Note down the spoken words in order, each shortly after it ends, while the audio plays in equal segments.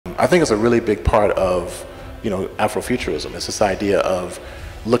I think it's a really big part of, Afrofuturism. It's this idea of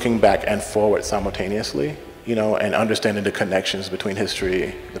looking back and forward simultaneously, and understanding the connections between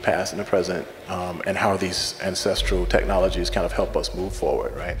history, the past, and the present, and how these ancestral technologies kind of help us move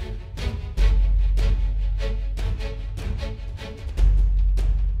forward, right?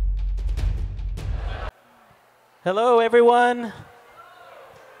 Hello, everyone.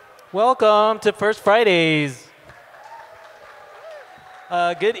 Welcome to First Fridays.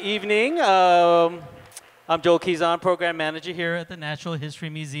 Good evening. I'm Joel Kizan, Program Manager here at the Natural History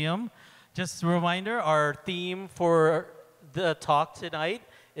Museum. Just a reminder, our theme for the talk tonight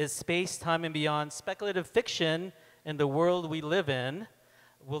is Space, Time, and Beyond, Speculative Fiction and the World We Live In.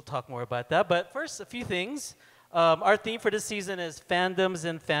 We'll talk more about that, but first, a few things. Our theme for this season is Fandoms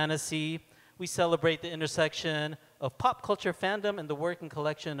and Fantasy. We celebrate the intersection of pop culture fandom and the work and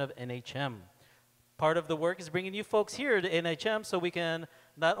collection of NHM. Part of the work is bringing you folks here to NHM so we can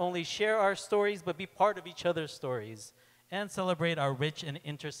not only share our stories, but be part of each other's stories and celebrate our rich and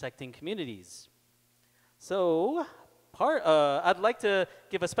intersecting communities. So, I'd like to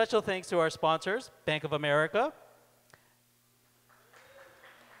give a special thanks to our sponsors, Bank of America.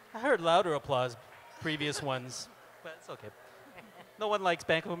 I heard louder applause previous ones, but it's okay. No one likes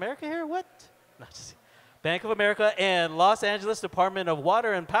Bank of America here? What? No, just Bank of America and Los Angeles Department of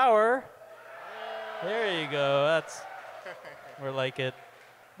Water and Power. There you go. That's more like it.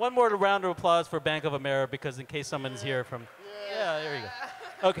 One more round of applause for Bank of America, because in case someone's here from. Yeah, there you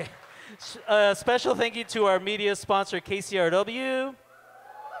go. Okay. Special thank you to our media sponsor, KCRW.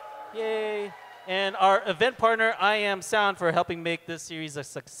 Yay. And our event partner, I Am Sound, for helping make this series a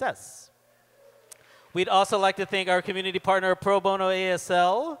success. We'd also like to thank our community partner, Pro Bono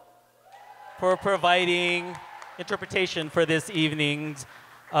ASL, for providing interpretation for this evening's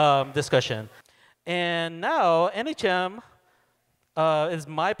discussion. And now, NHM, it's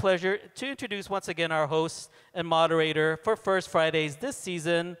my pleasure to introduce once again our host and moderator for First Fridays this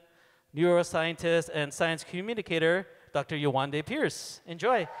season, neuroscientist and science communicator, Dr. Yewande Pearse.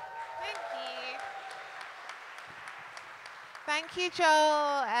 Enjoy. Thank you,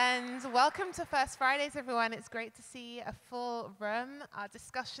 Joel, and welcome to First Fridays, everyone. It's great to see a full room. Our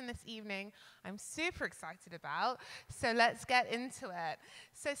discussion this evening, I'm super excited about, so let's get into it.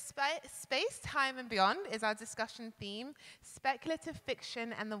 So space, time, and beyond is our discussion theme, speculative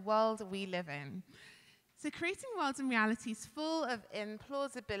fiction and the world we live in. So creating worlds and realities full of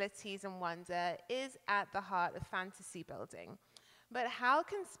implausibilities and wonder is at the heart of fantasy building. But how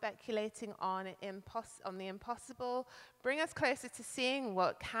can speculating on the impossible bring us closer to seeing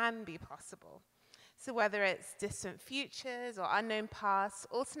what can be possible? So whether it's distant futures or unknown pasts,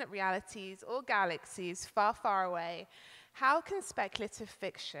 alternate realities, or galaxies far, far away, how can speculative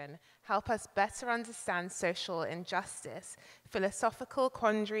fiction help us better understand social injustice, philosophical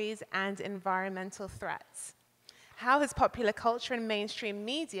quandaries, and environmental threats? How has popular culture and mainstream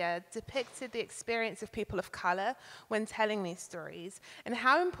media depicted the experience of people of color when telling these stories? And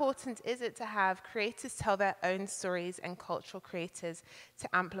how important is it to have creators tell their own stories and cultural creators to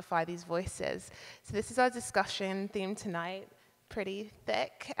amplify these voices? So this is our discussion theme tonight. Pretty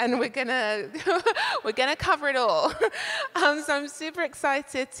thick, and we're gonna cover it all. So I'm super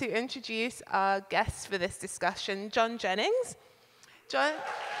excited to introduce our guests for this discussion, John Jennings. John,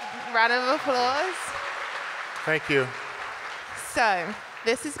 round of applause. Thank you. So,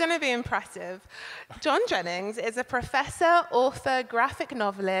 this is going to be impressive. John Jennings is a professor, author, graphic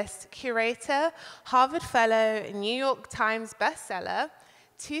novelist, curator, Harvard Fellow, New York Times Bestseller,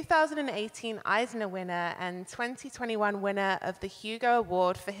 2018 Eisner winner, and 2021 winner of the Hugo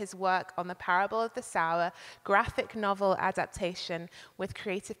Award for his work on The Parable of the Sower graphic novel adaptation with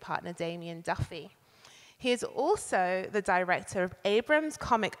creative partner Damien Duffy. He is also the director of Abrams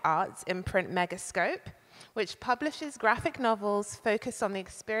Comic Arts imprint Megascope, which publishes graphic novels focused on the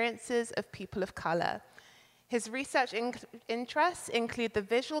experiences of people of color. His research interests include the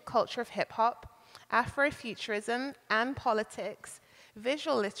visual culture of hip-hop, Afrofuturism and politics,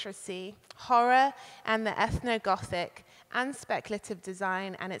 visual literacy, horror and the ethno-Gothic, and speculative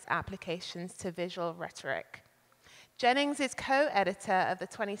design and its applications to visual rhetoric. Jennings is co-editor of the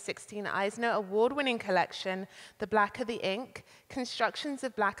 2016 Eisner Award-winning collection, The Blacker the Ink, Constructions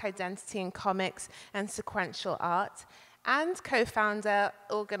of Black Identity in Comics and Sequential Art, and co-founder,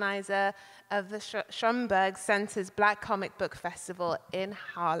 organizer of the Schomburg Center's Black Comic Book Festival in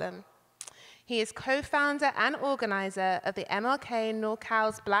Harlem. He is co-founder and organizer of the MLK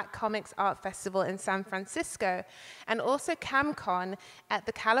NorCal's Black Comics Art Festival in San Francisco, and also CamCon at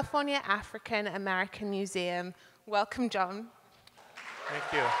the California African American Museum. Welcome, John. Thank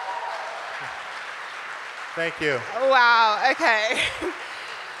you. Thank you. Wow, okay.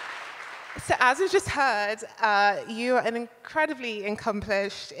 So as we've just heard, you are incredibly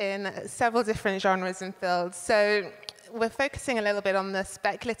accomplished in several different genres and fields. So we're focusing a little bit on the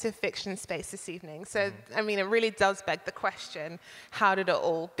speculative fiction space this evening. So, I mean, it really does beg the question, how did it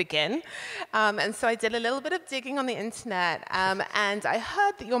all begin? And so I did a little bit of digging on the internet, and I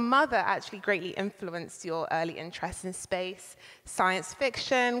heard that your mother actually greatly influenced your early interest in space, science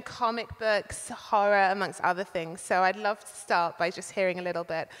fiction, comic books, horror, amongst other things. So I'd love to start by just hearing a little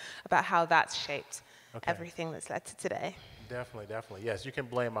bit about how that's shaped everything that's led to today. Definitely, definitely. Yes, you can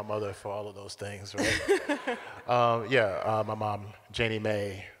blame my mother for all of those things, right? My mom, Janie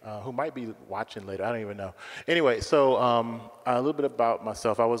Mae, who might be watching later, I don't even know. Anyway, so a little bit about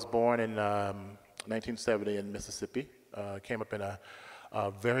myself. I was born in 1970 in Mississippi. Came up in a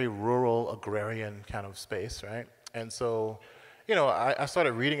very rural, agrarian kind of space, right? And so, you know, I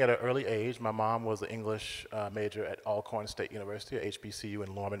started reading at an early age. My mom was an English major at Alcorn State University, or HBCU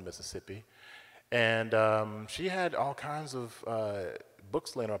in Lorman, Mississippi. And she had all kinds of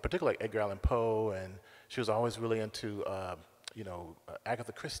books later on, particularly like Edgar Allan Poe, and she was always really into, you know,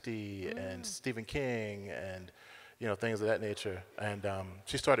 Agatha Christie and Stephen King and, you know, things of that nature. And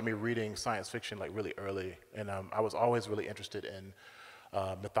she started me reading science fiction like really early, and I was always really interested in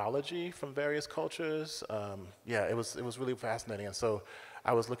mythology from various cultures. Yeah, it was really fascinating. And so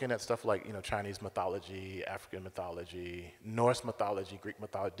I was looking at stuff like, you know, Chinese mythology, African mythology, Norse mythology, Greek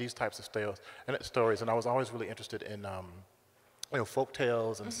mythology, these types of stories. And I was always really interested in, you know, folk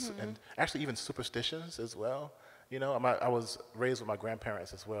tales and actually even superstitions as well. You know, I was raised with my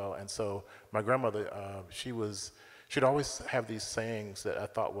grandparents as well. And so my grandmother, she'd always have these sayings that I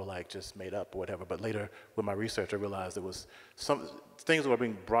thought were like just made up or whatever. But later with my research, I realized there was some things that were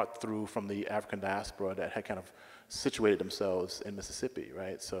being brought through from the African diaspora that had kind of situated themselves in Mississippi,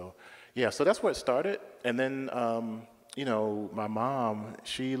 right? So, yeah, so that's where it started. And then, you know, my mom,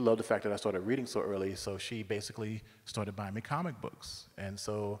 she loved the fact that I started reading so early, so she basically started buying me comic books. And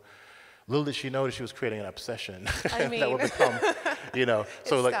so, little did she know that she was creating an obsession that would become, you know.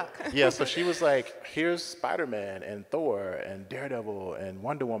 So like, yeah, so she was like, here's Spider-Man and Thor and Daredevil and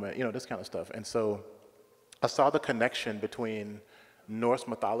Wonder Woman, you know, this kind of stuff. And so I saw the connection between Norse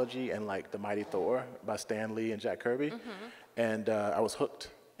mythology and like The Mighty Thor by Stan Lee and Jack Kirby, and I was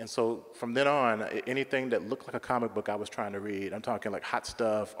hooked. And so from then on, anything that looked like a comic book I was trying to read. I'm talking like Hot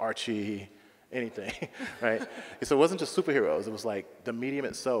Stuff, Archie, anything, right? So it wasn't just superheroes, it was like the medium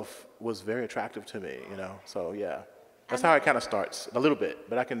itself was very attractive to me, you know, so yeah. That's how it kind of starts, a little bit,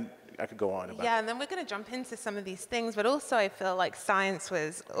 but I could go on about it. Yeah, and then we're going to jump into some of these things, but also I feel like science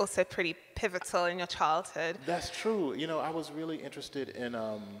was also pretty pivotal in your childhood. That's true. You know, I was really interested in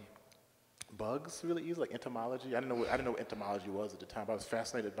bugs really easy, like entomology. I didn't know what entomology was at the time, but I was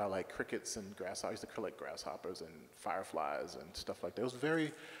fascinated by like crickets and grasshoppers. I used to collect grasshoppers and fireflies and stuff like that. It was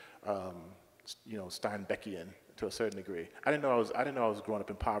very, you know, Steinbeckian to a certain degree. I didn't know I was growing up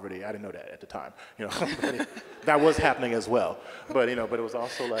in poverty. I didn't know that at the time. You know, that was happening as well. But you know, but it was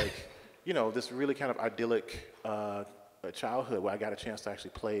also like, you know, this really kind of idyllic childhood where I got a chance to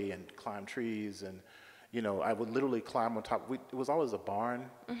actually play and climb trees, and you know, I would literally climb on top. It was always a barn.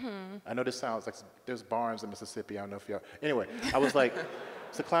 I know this sounds like there's barns in Mississippi. I don't know if y'all. Anyway, I was like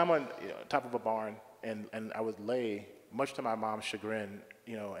to climb on top of a barn, and I would lay, much to my mom's chagrin,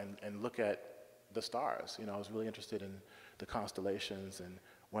 you know, and look at the stars. You know, I was really interested in the constellations, and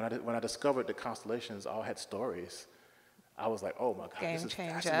when I discovered the constellations all had stories, I was like, oh my God, this is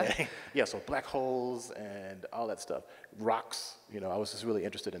fascinating. Yeah, so black holes and all that stuff, rocks. You know, I was just really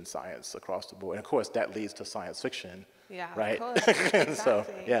interested in science across the board, and of course that leads to science fiction. Yeah, right. Of course. Exactly. So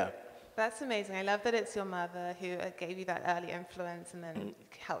yeah. That's amazing. I love that it's your mother who gave you that early influence and then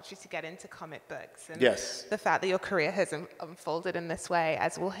helped you to get into comic books. And the fact that your career has unfolded in this way,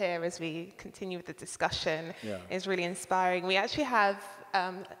 as we'll hear as we continue with the discussion, is really inspiring. We actually have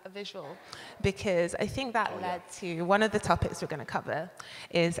a visual, because I think that led to one of the topics we're going to cover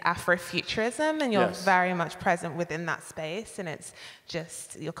is Afrofuturism, and you're very much present within that space, and it's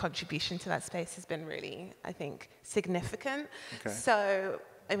just your contribution to that space has been really, I think, significant. So,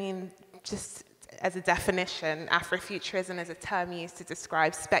 I mean, just as a definition, Afrofuturism is a term used to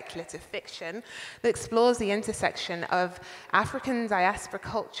describe speculative fiction that explores the intersection of African diaspora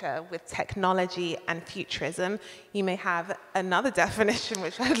culture with technology and futurism. You may have another definition,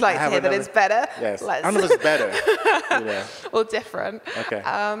 which I'd like to hear that is better. Yes, I don't know if it's better. Or different. Okay.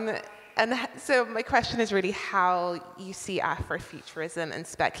 And so my question is really how you see Afrofuturism and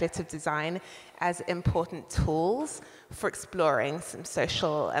speculative design as important tools for exploring some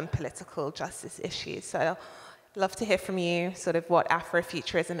social and political justice issues. So I'd love to hear from you sort of what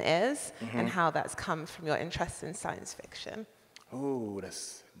Afrofuturism is and how that's come from your interest in science fiction. Oh,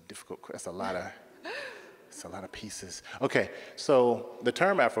 that's difficult. That's a lot of. It's a lot of pieces. Okay, so the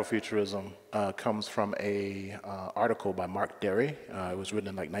term Afrofuturism comes from a article by Mark Derry. It was written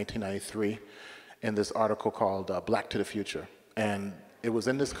in like 1993 in this article called Black to the Future. And it was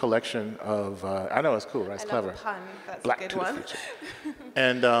in this collection of, I know it's cool, right? It's clever. Love a pun. That's Black a good to one. the Future.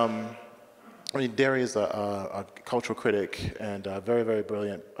 And I mean, Derry is a cultural critic and a very, very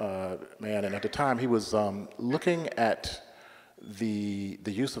brilliant man. And at the time, he was looking at the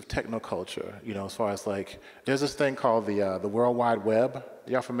use of technoculture, you know, as far as like, there's this thing called the World Wide Web.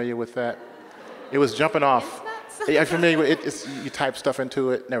 Y'all familiar with that? It was jumping off. Are you familiar with it? You type stuff into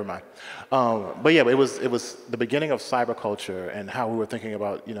it. Never mind. But yeah, it was the beginning of cyberculture and how we were thinking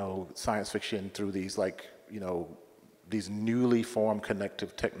about, you know, science fiction through these like, you know, these newly formed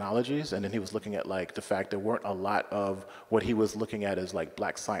connective technologies. And then he was looking at like the fact there weren't a lot of what he was looking at as like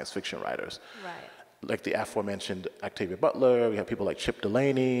black science fiction writers. Right. Like the aforementioned Octavia Butler, we have people like Chip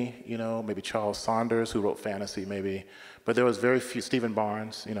Delaney, you know, maybe Charles Saunders, who wrote fantasy maybe, but there was very few, Stephen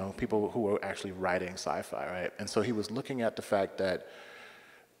Barnes, you know, people who were actually writing sci-fi, right? And so he was looking at the fact that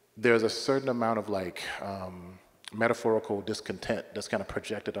there's a certain amount of like metaphorical discontent that's kind of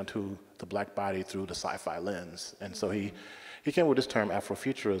projected onto the black body through the sci-fi lens. And so he came with this term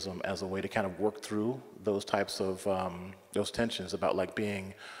Afrofuturism as a way to kind of work through those types of, those tensions about like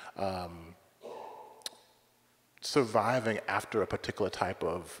being, surviving after a particular type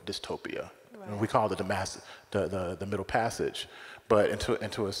of dystopia. Right. We call it the middle passage, but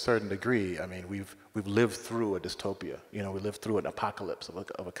into a certain degree, I mean, we've lived through a dystopia. You know, we lived through an apocalypse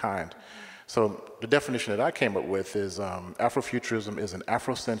of a kind. So the definition that I came up with is Afrofuturism is an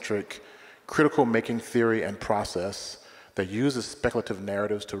Afrocentric critical making theory and process that uses speculative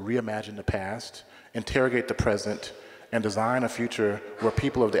narratives to reimagine the past, interrogate the present, and design a future where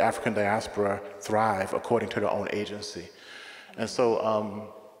people of the African diaspora thrive according to their own agency. And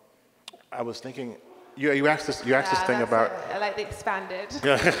so I was thinking, you asked this thing about... I like the expanded,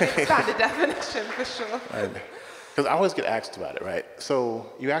 expanded definition for sure. Because I always get asked about it, right? So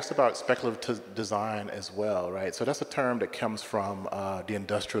you asked about speculative design as well, right? So that's a term that comes from the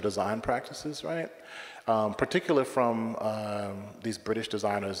industrial design practices, right? Particularly from these British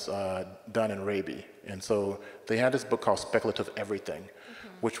designers, Dunn and Raby. And so they had this book called Speculative Everything,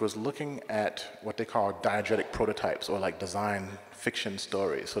 which was looking at what they call diegetic prototypes, or like design fiction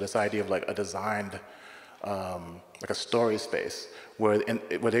stories. So this idea of like a designed, like a story space, where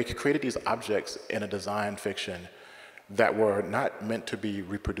they created these objects in a design fiction that were not meant to be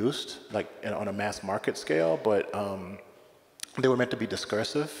reproduced, like on a mass market scale, but they were meant to be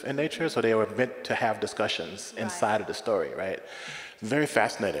discursive in nature, so they were meant to have discussions inside of the story, right? Very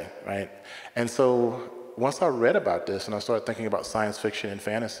fascinating, right? And so once I read about this and I started thinking about science fiction and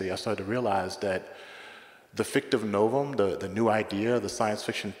fantasy, I started to realize that the fictive novum, the new idea, the science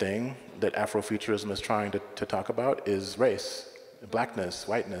fiction thing that Afrofuturism is trying to talk about is race, blackness,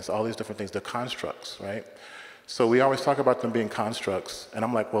 whiteness, all these different things, they're constructs, right? So we always talk about them being constructs, and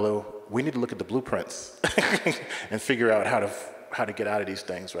I'm like, well, we need to look at the blueprints and figure out how to get out of these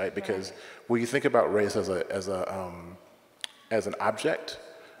things, right? Because when you think about race as an object,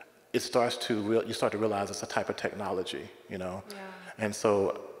 you start to realize it's a type of technology, you know? Yeah. And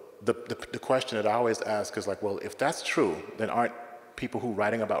so the question that I always ask is like, well, if that's true, then aren't people who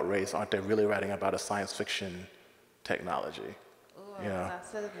writing about race, aren't they really writing about a science fiction technology? Ooh,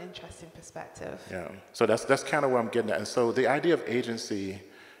 that's an interesting perspective. Yeah, so that's kind of where I'm getting at. And so the idea of agency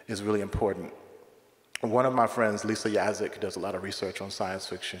is really important. One of my friends, Lisa Yazik, does a lot of research on science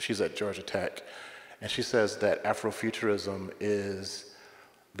fiction. She's at Georgia Tech, and she says that Afrofuturism is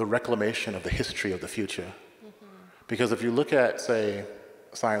the reclamation of the history of the future. Because if you look at, say,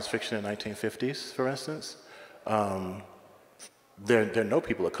 science fiction in the 1950s, for instance, there are no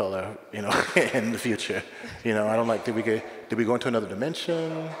people of color, you know, in the future. You know, I don't like, did we go into another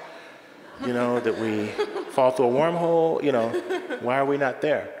dimension? You know, did we fall through a wormhole? You know, why are we not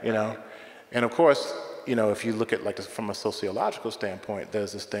there? You know, and of course, you know, if you look at like this from a sociological standpoint,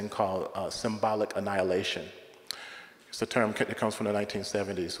 there's this thing called symbolic annihilation. It's a term that comes from the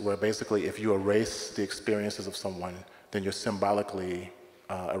 1970s, where basically if you erase the experiences of someone, then you're symbolically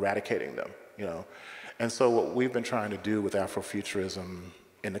eradicating them, you know. And so what we've been trying to do with Afrofuturism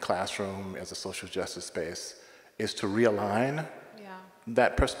in the classroom as a social justice space is to realign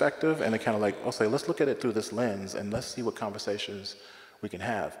that perspective and to kind of like, I'll say, let's look at it through this lens and let's see what conversations we can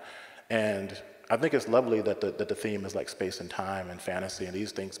have. And I think it's lovely that the theme is like space and time and fantasy and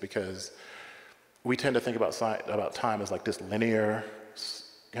these things, because we tend to think about time as like this linear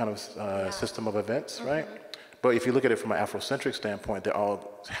kind of system of events, right? But if you look at it from an Afrocentric standpoint, they're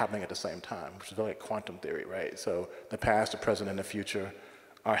all happening at the same time, which is like quantum theory, right? So the past, the present, and the future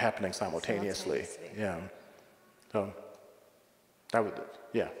are happening simultaneously. Yeah. So that would,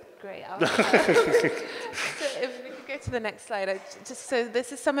 yeah. Great. So if we could go to the next slide. So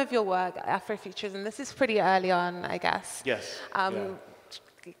this is some of your work, Afrofuturism. This is pretty early on, I guess. Yes.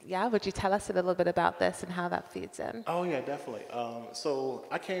 Yeah, would you tell us a little bit about this and how that feeds in? Oh yeah, definitely. So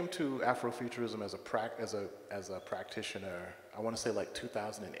I came to Afrofuturism as a practitioner, I want to say like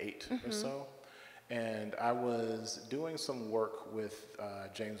 2008 or so. And I was doing some work with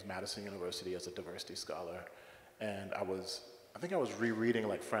James Madison University as a diversity scholar. And I think I was rereading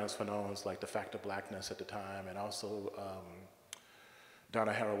like Frantz Fanon's like The Fact of Blackness at the time, and also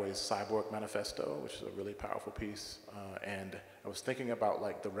Donna Haraway's Cyborg Manifesto, which is a really powerful piece. And I was thinking about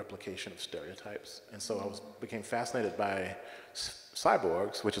like the replication of stereotypes. And so I became fascinated by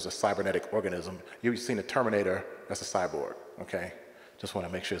cyborgs, which is a cybernetic organism. You've seen a Terminator, that's a cyborg, okay? Just want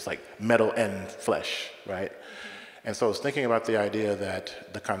to make sure it's like metal and flesh, right? And so I was thinking about the idea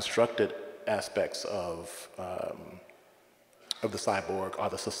that the constructed aspects of the cyborg are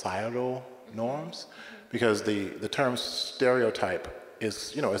the societal norms, because the term stereotype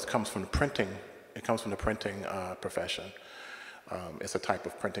is, it comes from the printing. It comes from the printing profession. It's a type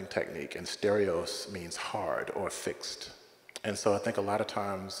of printing technique, and stereos means hard or fixed. And so I think a lot of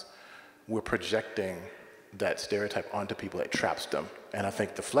times we're projecting that stereotype onto people that traps them. And I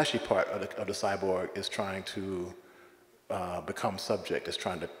think the fleshy part of the cyborg is trying to become subject, is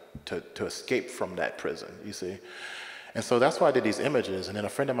trying to escape from that prison, you see. And so that's why I did these images. And then a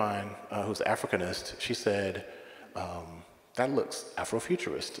friend of mine who's Africanist, she said, that looks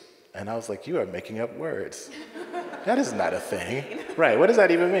Afrofuturist. And I was like, you are making up words. That is not a thing. Right, what does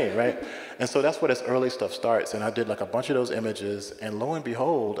that even mean, right? And so that's where this early stuff starts. And I did like a bunch of those images, and lo and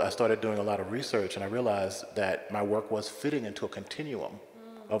behold, I started doing a lot of research, and I realized that my work was fitting into a continuum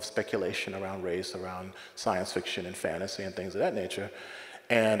of speculation around race, around science fiction and fantasy and things of that nature.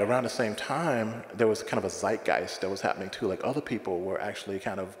 And around the same time, there was kind of a zeitgeist that was happening too. Like other people were actually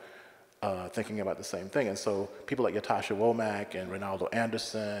kind of thinking about the same thing. And so people like Yatasha Womack and Ronaldo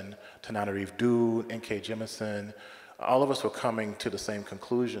Anderson, Tananarive Due, N.K. Jemisin, all of us were coming to the same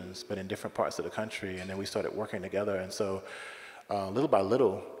conclusions, but in different parts of the country. And then we started working together. And so little by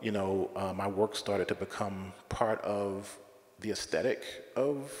little, my work started to become part of the aesthetic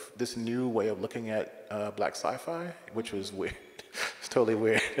of this new way of looking at black sci-fi, which was weird. It's totally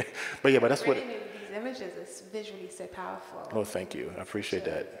weird. But yeah, but that's what... These images are visually so powerful. Oh, thank you. I appreciate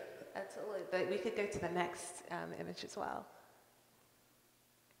that. Absolutely. But we could go to the next image as well.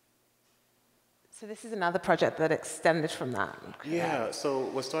 So this is another project that extended from that. Yeah, so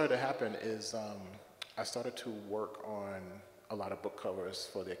what started to happen is I started to work on a lot of book covers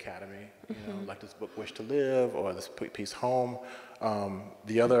for the Academy, like this book Wish to Live or this piece Home.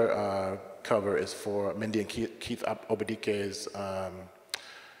 The other cover is for Mindy and Keith Obadike's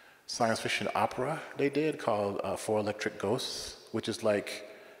science fiction opera they did called Four Electric Ghosts, which is like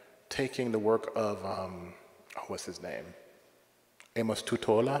taking the work of, what's his name? Amos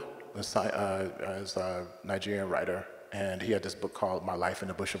Tutola, is a Nigerian writer, and he had this book called My Life in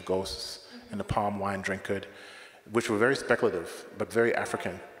the Bush of Ghosts and The Palm Wine Drinkard, which were very speculative, but very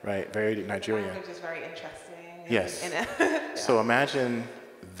African, right? Very Nigerian. Language is very interesting. Yes. Yeah. So imagine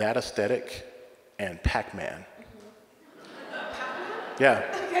that aesthetic and Pac-Man. Yeah.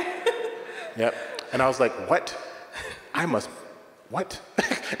 Yep. And I was like, what? What?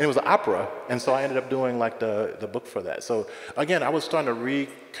 And it was an opera, and so I ended up doing like the book for that. So again, I was starting to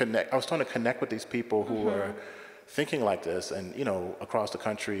reconnect. I was starting to connect with these people who were thinking like this, and across the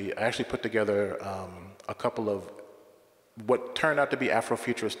country. I actually put together a couple of what turned out to be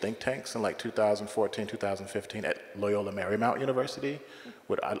Afrofuturist think tanks in like 2014, 2015 at Loyola Marymount University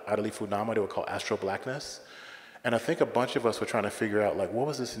with Adeli Funama. They were called Astro Blackness. And I think a bunch of us were trying to figure out like what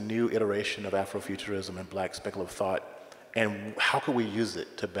was this new iteration of Afrofuturism and black speculative thought, and how could we use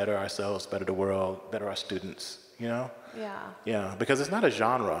it to better ourselves, better the world, better our students, Yeah. Yeah, because it's not a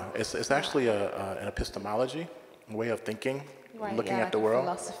genre. It's actually an epistemology, a way of thinking, looking at the world.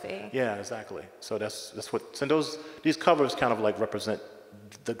 Philosophy. Yeah, exactly. So that's what. So these covers kind of like represent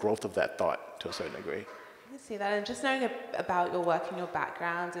the growth of that thought to a certain degree. I can see that, and just knowing about your work and your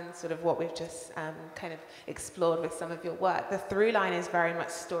background and sort of what we've just kind of explored with some of your work, the through line is very much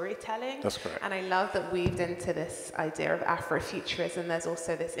storytelling. That's correct. And I love that weaved into this idea of Afrofuturism. There's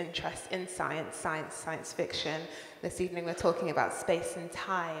also this interest in science fiction. This evening we're talking about space and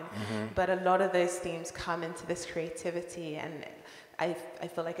time, but a lot of those themes come into this creativity, and I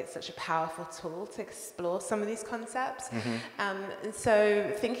feel like it's such a powerful tool to explore some of these concepts. And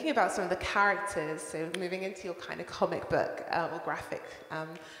so thinking about some of the characters, so moving into your kind of comic book or graphic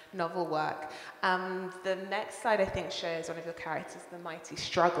novel work, the next slide I think shows one of your characters, the Mighty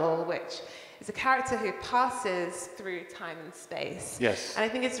Struggle, which is a character who passes through time and space. Yes. And I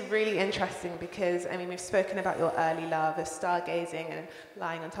think it's really interesting because, I mean, we've spoken about your early love of stargazing and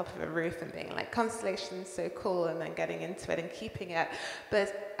lying on top of a roof and being like, constellations, so cool, and then getting into it and keeping it.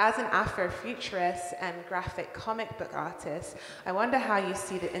 But as an Afrofuturist and graphic comic book artist, I wonder how you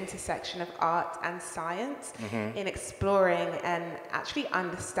see the intersection of art and science in exploring and actually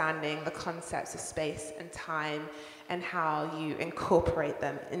understanding the concepts of space and time, and how you incorporate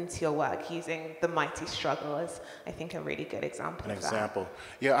them into your work using the Mighty Struggle as, I think, a really good example An of example.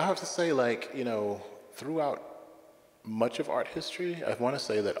 Yeah, I have to say, like, you know, throughout much of art history, I want to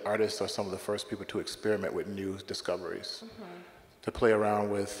say that artists are some of the first people to experiment with new discoveries, to play around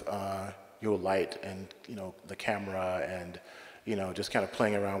with your light and, you know, the camera and, you know, just kind of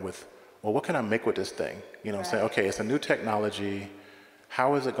playing around with, well, what can I make with this thing? You know, saying, okay, it's a new technology.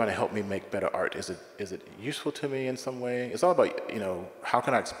 How is it going to help me make better art? Is it useful to me in some way? It's all about, you know, how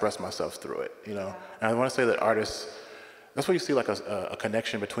can I express myself through it, you know? And I want to say that artists, that's where you see like a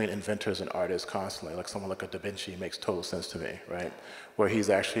connection between inventors and artists constantly. Like someone like a Da Vinci makes total sense to me, right? Where he's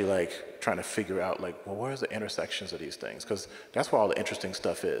actually like trying to figure out like, well, where's the intersections of these things? Because that's where all the interesting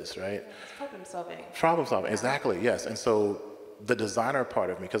stuff is, right? It's problem solving. Problem solving, exactly, yes. And so the designer part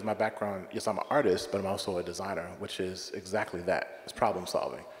of me, because my background, yes, I'm an artist, but I'm also a designer, which is exactly that. It's problem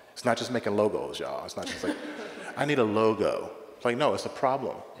solving. It's not just making logos, y'all. It's not just like, I need a logo. It's like, no, it's a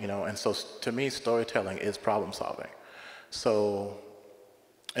problem, you know? And so to me, storytelling is problem solving. So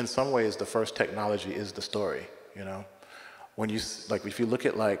in some ways, the first technology is the story, you know? When you, like, if you look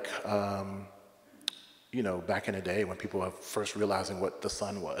at like, you know, back in the day when people were first realizing what the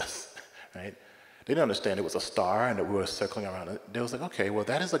sun was, right? They didn't understand it was a star and that we were circling around it. They was like, okay, well,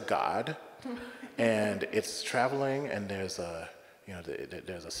 that is a god, and it's traveling, and there's a, you know,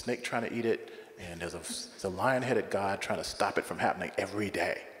 there's a snake trying to eat it, and there's a lion-headed god trying to stop it from happening every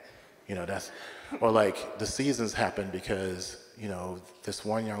day. You know, that's, or like the seasons happen because, you know, this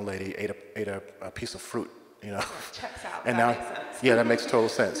one young lady ate a piece of fruit, you know. Checks out. And that now, makes sense. yeah, that makes total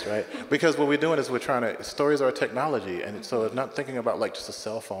sense, right? Because what we're doing is we're trying to, stories are a technology, and so it's not thinking about like just the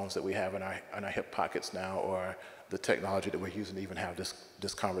cell phones that we have in our hip pockets now, or the technology that we're using to even have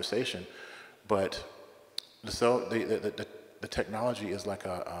this conversation, but the technology is like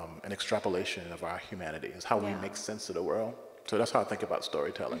an extrapolation of our humanity. Is how we make sense of the world. So that's how I think about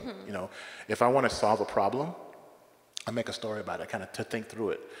storytelling. You know, if I want to solve a problem, I make a story about it, kind of to think through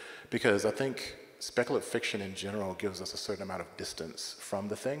it, because I think speculative fiction in general gives us a certain amount of distance from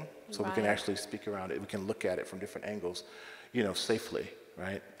the thing, so we can actually speak around it. We can look at it from different angles, you know, safely,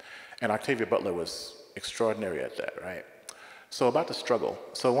 right? And Octavia Butler was extraordinary at that, right? So about the struggle.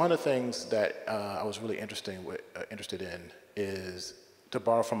 So one of the things that I was really interested in is, to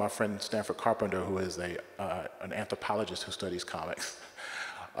borrow from my friend Stanford Carpenter, who is an anthropologist who studies comics,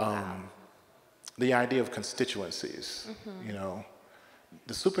 the idea of constituencies, you know.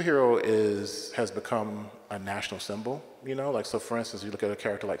 The superhero has become a national symbol, you know? Like, so for instance, you look at a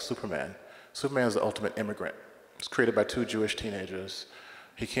character like Superman. Superman is the ultimate immigrant. It's created by two Jewish teenagers.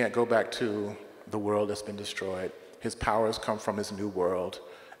 He can't go back to the world that's been destroyed. His powers come from his new world,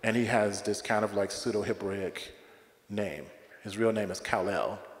 and he has this kind of like pseudo-Hebraic name. His real name is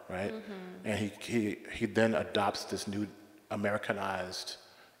Kal-El, right? And he then adopts this new Americanized,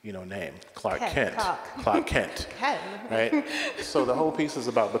 you know, name, Clark Kent. Clark Kent, right? So the whole piece is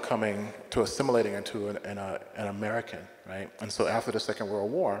about assimilating into an American, right? And so after the Second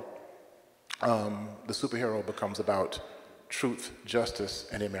World War, the superhero becomes about truth, justice,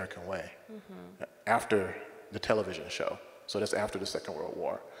 and the American way. After the television show. So that's after the Second World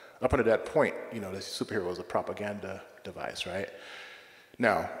War. Up until that point, you know, the superhero was a propaganda device, right?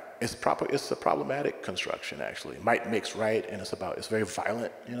 Now, it's a problematic construction, actually. Might makes right, and it's very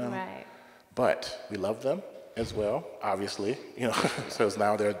violent, you know? Right. But we love them as well, obviously, you know, so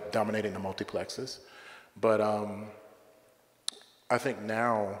now they're dominating the multiplexes. But I think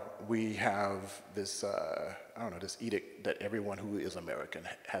now we have this, this edict that everyone who is American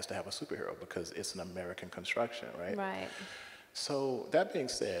has to have a superhero because it's an American construction, right? Right. So that being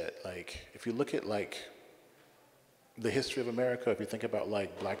said, like, if you look at like the history of America, if you think about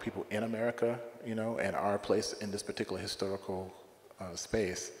like black people in America, you know, and our place in this particular historical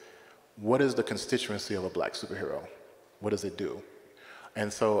space, what is the constituency of a black superhero? What does it do?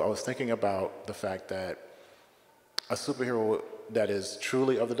 And so I was thinking about the fact that a superhero that is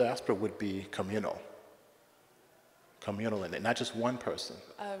truly of the diaspora would be communal. communal in it, not just one person,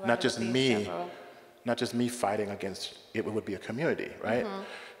 Right, not just me, several. not just me fighting against it would be a community, right?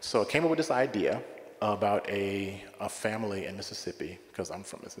 So I came up with this idea about a family in Mississippi, because I'm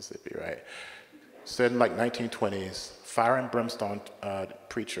from Mississippi, right? Said in like 1920s, fire and brimstone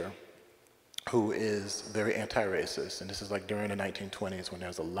preacher who is very anti-racist, and this is like during the 1920s when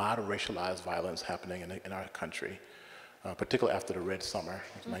there's a lot of racialized violence happening in our country, particularly after the Red Summer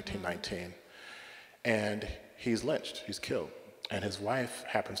of 1919. And he's lynched, he's killed. And his wife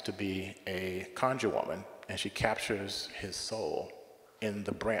happens to be a conjure woman, and she captures his soul in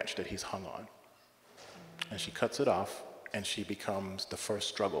the branch that he's hung on. And she cuts it off, and she becomes the first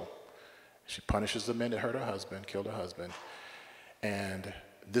struggle. She punishes the men that hurt her husband, killed her husband, and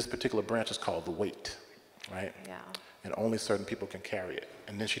this particular branch is called the weight, right? Yeah. And only certain people can carry it.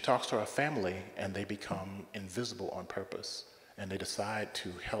 And then she talks to her family, and they become invisible on purpose, and they decide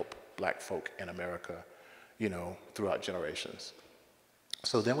to help black folk in America, you know, throughout generations.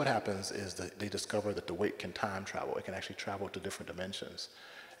 So then what happens is that they discover that the weight can time travel. It can actually travel to different dimensions.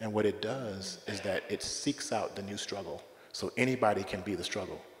 And what it does is that it seeks out the new struggle. So anybody can be the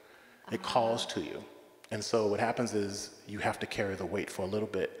struggle. It calls to you. And so what happens is you have to carry the weight for a little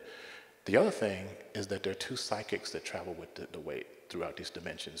bit. The other thing is that there are two psychics that travel with the weight throughout these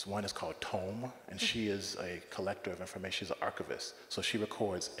dimensions. One is called Tome, and she is a collector of information. She's an archivist. So she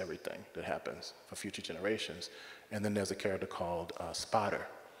records everything that happens for future generations. And then there's a character called Spotter.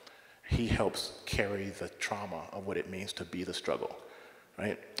 He helps carry the trauma of what it means to be the struggle,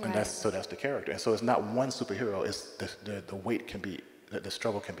 right? And that's the character. And so it's not one superhero. It's the weight can be, the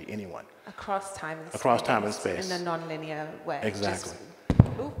struggle can be anyone. Across time and space. Across time and space. In a non-linear way. Exactly.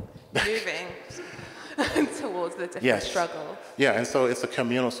 Moving towards the different struggle. Yeah, and so it's a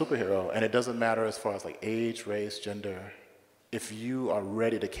communal superhero, and it doesn't matter as far as like age, race, gender. If you are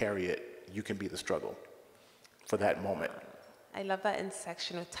ready to carry it, you can be the struggle for that moment. I love that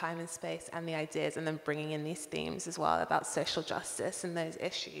intersection of time and space and the ideas, and then bringing in these themes as well about social justice and those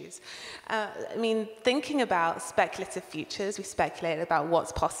issues. I mean, thinking about speculative futures, we speculate about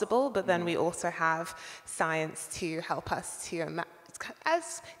what's possible, but then we also have science to help us to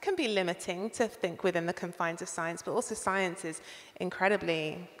as can be limiting to think within the confines of science, but also science is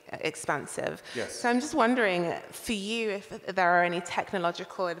incredibly expansive. Yes. So I'm just wondering, for you, if there are any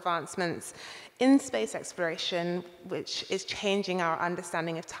technological advancements in space exploration which is changing our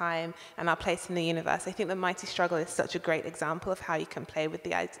understanding of time and our place in the universe. I think the Mighty Struggle is such a great example of how you can play with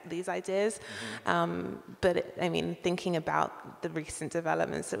these ideas. But I mean, thinking about the recent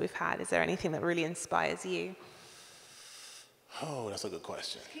developments that we've had, is there anything that really inspires you? Oh, that's a good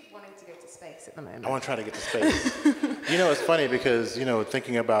question. I keep wanting to go to space at the moment. I want to try to get to space. You know, it's funny because, you know,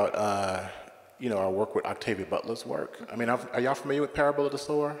 thinking about, you know, our work with Octavia Butler's work. I mean, are y'all familiar with Parable of the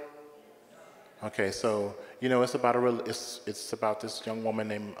Sower? Okay, so, you know, it's about it's about this young woman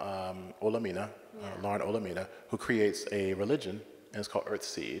named Olamina, Lauren Olamina, who creates a religion, and it's called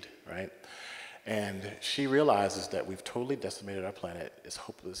Earthseed, right? And she realizes that we've totally decimated our planet. It's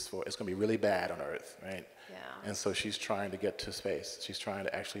hopeless it's going to be really bad on Earth, right? Yeah. And so she's trying to get to space. She's trying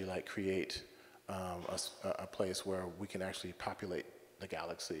to actually like create a place where we can actually populate the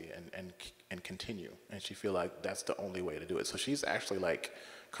galaxy and continue. And she feels like that's the only way to do it. So she's actually like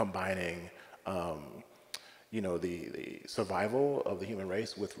combining, you know, the survival of the human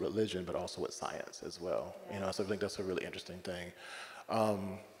race with religion, but also with science as well. Yeah. You know, so I think that's a really interesting thing.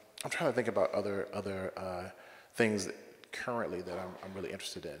 I'm trying to think about other things currently that I'm really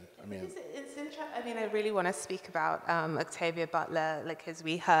interested in. I mean, it's interesting. I mean, I really want to speak about Octavia Butler, like as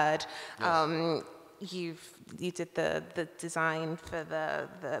we heard. Yes. You did the design for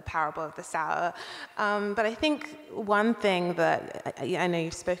the Parable of the Sower, but I think one thing that I know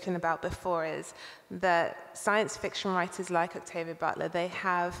you've spoken about before is that science fiction writers like Octavia Butler, they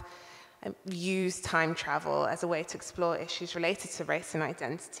have used time travel as a way to explore issues related to race and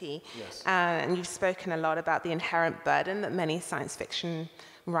identity. Yes. And you've spoken a lot about the inherent burden that many science fiction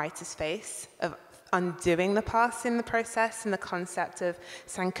writers face of undoing the past in the process, and the concept of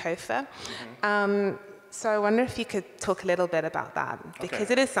Sankofa. So I wonder if you could talk a little bit about that,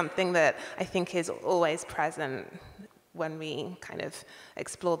 because it is something that I think is always present when we kind of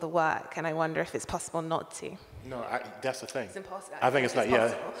explore the work, and I wonder if it's possible not to. No, that's the thing. It's impossible. I think it's not.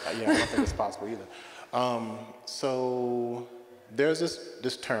 Possible. Yeah, I don't think it's possible either. So there's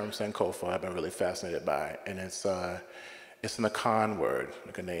this term Sankofa I've been really fascinated by, and it's an Akan word,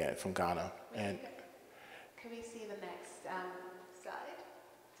 a Ghanaian from Ghana, and. Can we see the next slide?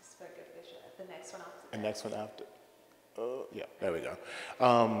 Just for a good visual. The next one after. The next one after. Yeah, there we go.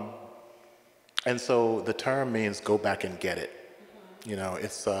 And so the term means go back and get it, You know,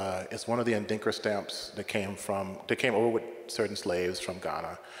 it's one of the Ndinka stamps that came over with certain slaves from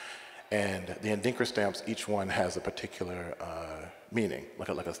Ghana. And the Ndinka stamps, each one has a particular meaning,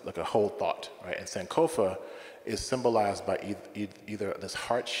 like a whole thought, right? And Sankofa is symbolized by either this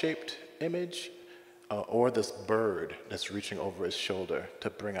heart-shaped image or this bird that's reaching over his shoulder to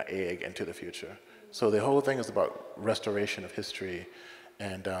bring an egg into the future. So the whole thing is about restoration of history,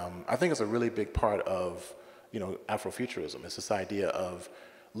 and I think it's a really big part of, you know, Afrofuturism. It's this idea of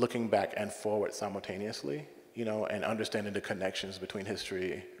looking back and forward simultaneously, you know, and understanding the connections between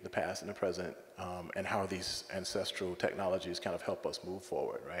history, the past, and the present, and how these ancestral technologies kind of help us move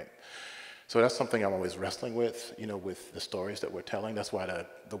forward, right? So that's something I'm always wrestling with, you know, with the stories that we're telling. That's why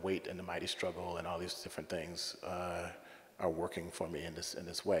the weight and the mighty struggle and all these different things are working for me in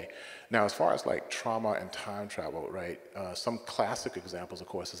this way. Now, as far as like trauma and time travel, right? Some classic examples, of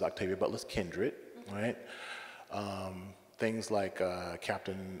course, is Octavia Butler's Kindred, right? Things like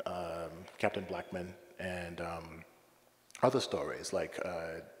Captain Blackman and other stories like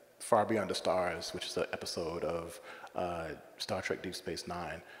Far Beyond the Stars, which is an episode of Star Trek Deep Space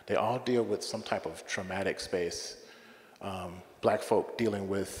Nine. They all deal with some type of traumatic space. Black folk dealing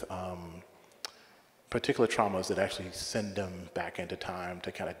with particular traumas that actually send them back into time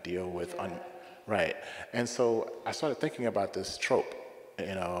to kind of deal with, right. And so I started thinking about this trope, you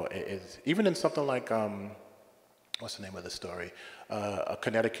know, even in something like, what's the name of the story? A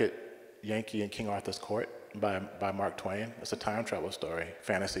Connecticut Yankee in King Arthur's Court by Mark Twain. It's a time travel story,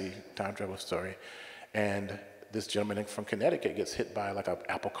 fantasy time travel story. And this gentleman from Connecticut gets hit by like an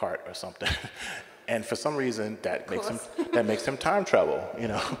apple cart or something. And for some reason that makes him time travel, you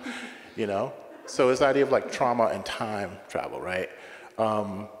know, you know? So it's the idea of like trauma and time travel, right?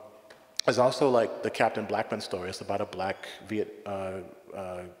 There's also like the Captain Blackman story. It's about a black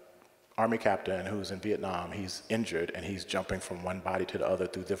Army captain who's in Vietnam. He's injured and he's jumping from one body to the other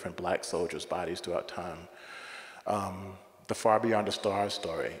through different black soldiers' bodies throughout time. The Far Beyond the Stars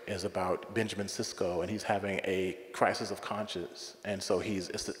story is about Benjamin Sisko, and he's having a crisis of conscience, and so he's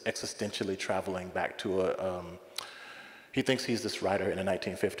existentially traveling back to he thinks he's this writer in the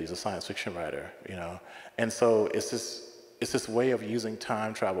 1950s, a science fiction writer, you know, and so it's this way of using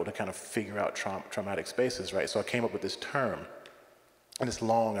time travel to kind of figure out traumatic spaces, right? So I came up with this term, and it's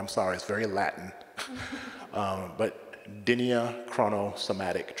long, I'm sorry, it's very Latin, but dynia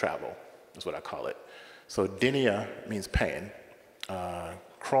chronosomatic travel is what I call it. So dynia means pain,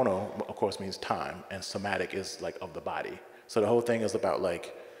 chrono, of course, means time, and somatic is like of the body. So the whole thing is about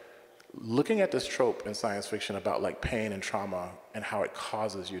like looking at this trope in science fiction about like pain and trauma and how it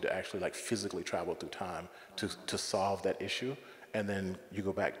causes you to actually like physically travel through time to solve that issue, and then you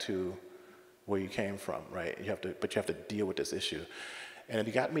go back to where you came from, right? But you have to deal with this issue. And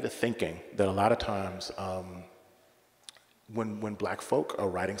it got me to thinking that a lot of times, when black folk are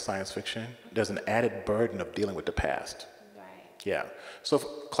writing science fiction, there's an added burden of dealing with the past. Right. Yeah. So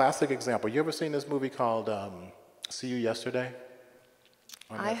classic example, you ever seen this movie called See You Yesterday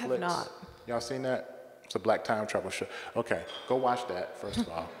on Netflix? I have not. Y'all seen that? It's a black time travel show. Okay, go watch that, first of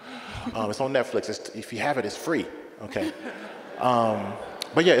all. It's on Netflix. If you have it, it's free, okay?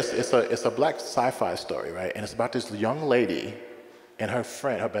 But yeah, it's a black sci-fi story, right? And it's about this young lady and her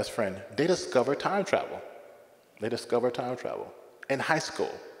friend, her best friend. They discover time travel. They discover time travel in high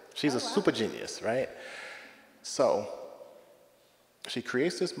school. She's a super genius, right? So she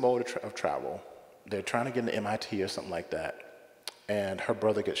creates this mode of travel. They're trying to get into MIT or something like that, and her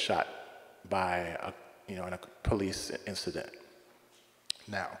brother gets shot by in a police incident.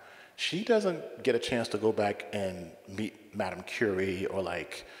 Now, she doesn't get a chance to go back and meet Madame Curie or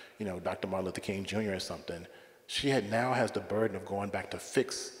like, you know, Dr. Martin Luther King Jr. or something. She now has the burden of going back to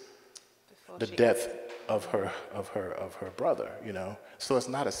fix the death of her brother, you know. So it's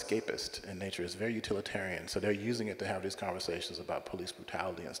not escapist in nature, it's very utilitarian. So they're using it to have these conversations about police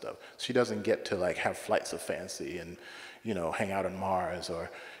brutality and stuff. She doesn't get to like have flights of fancy and, you know, hang out on Mars or,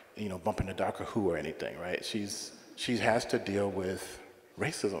 you know, bump into Doctor Who or anything, right? She has to deal with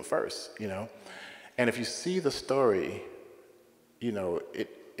racism first, you know. And if you see the story, you know,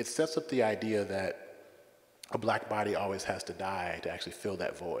 it sets up the idea that a black body always has to die to actually fill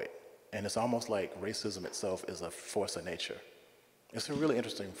that void. And it's almost like racism itself is a force of nature. It's a really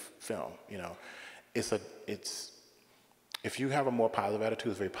interesting film, you know. It's if you have a more positive attitude,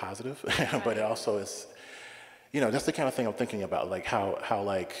 it's very positive, but it also is, you know, that's the kind of thing I'm thinking about, like how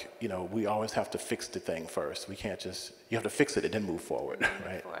like, you know, we always have to fix the thing first. We can't just, you have to fix it and then move forward,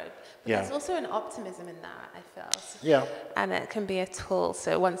 right? But yeah. there's also an optimism in that, I feel. Yeah. And it can be a tool.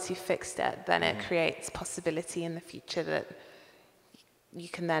 So once you've fixed it, then it creates possibility in the future that you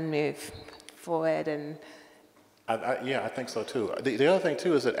can then move forward. And Yeah, I think so too. The other thing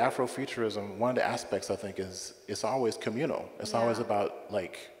too is that Afrofuturism, one of the aspects I think is it's always communal. It's always about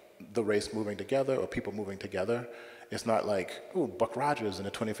like the race moving together or people moving together. It's not like, ooh, Buck Rogers in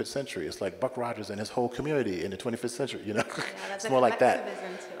the 25th century. It's like Buck Rogers and his whole community in the 25th century, you know? It's more like that.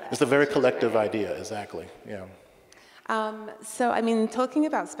 It's a very collective idea, exactly, yeah. So, I mean, talking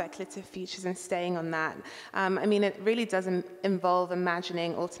about speculative futures and staying on that, I mean, it really does involve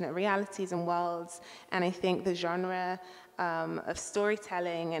imagining alternate realities and worlds, and I think the genre of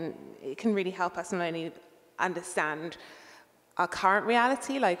storytelling, and it can really help us not only understand our current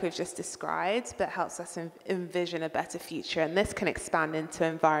reality, like we've just described, but helps us envision a better future. And this can expand into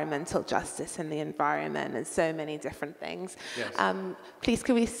environmental justice in the environment and so many different things. Yes. Please,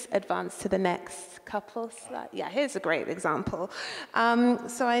 can we advance to the next couple slides? Yeah, here's a great example.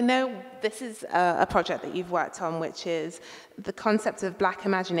 So I know this is a project that you've worked on, which is the concept of Black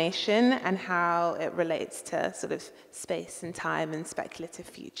imagination and how it relates to sort of space and time and speculative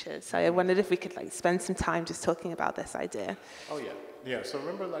futures. So I wondered if we could like spend some time just talking about this idea. Oh yeah, yeah. So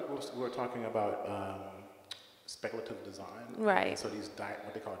remember, like we were talking about speculative design, right? And so these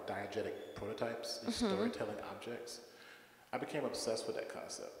what they call diegetic prototypes, these storytelling objects. I became obsessed with that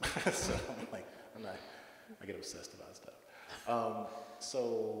concept. So I'm like, I get obsessed about stuff.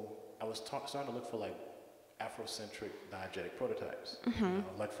 So I was starting to look for like Afrocentric diegetic prototypes. You know?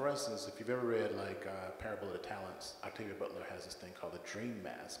 Like for instance, if you've ever read like Parable of the Talents, Octavia Butler has this thing called the dream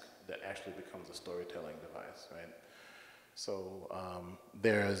mask that actually becomes a storytelling device, right? So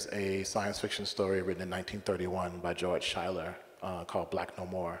there's a science fiction story written in 1931 by George Schuyler called Black No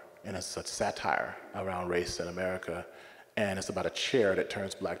More, and it's a satire around race in America, and it's about a chair that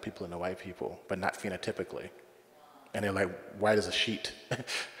turns black people into white people, but not phenotypically. And they're like, white as a sheet.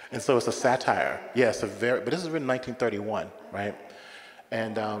 And so it's a satire. Yeah, it's but this is written in 1931, right?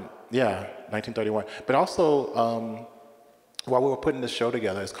 And yeah, 1931. But also, while we were putting this show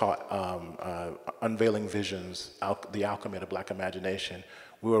together, it's called Unveiling Visions, The Alchemy of the Black Imagination.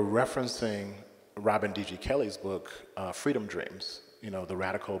 We were referencing Robin D.G. Kelly's book, Freedom Dreams, you know, the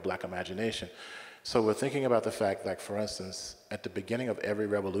radical black imagination. So we're thinking about the fact that, for instance, at the beginning of every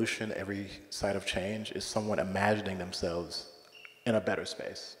revolution, every site of change is someone imagining themselves in a better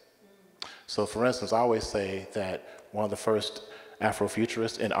space. So for instance, I always say that one of the first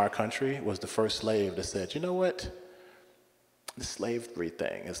Afrofuturists in our country was the first slave that said, you know what? The slavery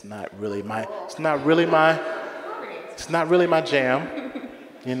thing is not really my jam,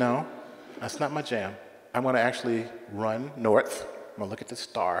 you know? That's not my jam. I'm gonna actually run north. I'm gonna look at the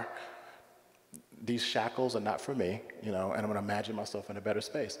star. These shackles are not for me, you know, and I'm gonna imagine myself in a better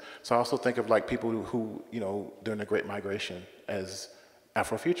space. So I also think of like people who you know, during the Great Migration as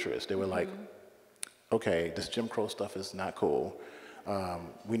Afrofuturists. They were like, okay, this Jim Crow stuff is not cool.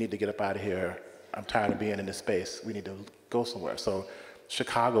 We need to get up out of here. I'm tired of being in this space. We need to go somewhere. So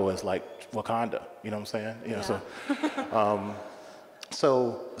Chicago is like Wakanda, you know what I'm saying? You know, Yeah.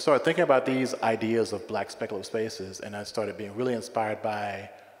 so I started thinking about these ideas of black speculative spaces, and I started being really inspired by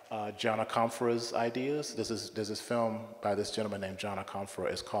John Akomfra's ideas. There's this film by this gentleman named John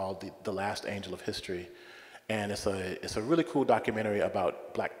Akomfra. It's called The Last Angel of History. And it's a really cool documentary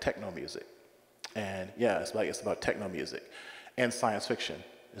about black techno music. And yeah, it's about techno music and science fiction.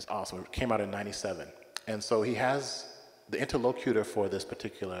 It's awesome. It came out in '97. And so he has, the interlocutor for this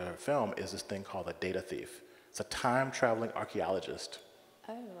particular film is this thing called a data thief. It's a time-traveling archaeologist.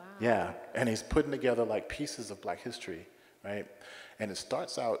 Oh, wow. Yeah, and he's putting together like pieces of black history, right? And it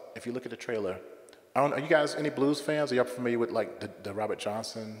starts out, if you look at the trailer, are you guys any blues fans? Are you familiar with like the Robert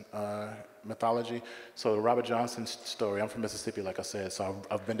Johnson mythology? So the Robert Johnson story, I'm from Mississippi, like I said, so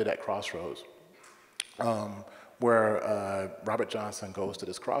I've been to that crossroads. Where Robert Johnson goes to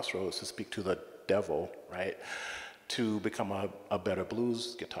this crossroads to speak to the devil, right? To become a better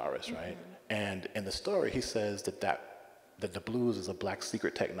blues guitarist, right? And in the story, he says that the blues is a black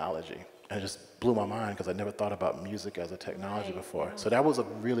secret technology. And it just blew my mind because I never thought about music as a technology before. Yeah. So that was a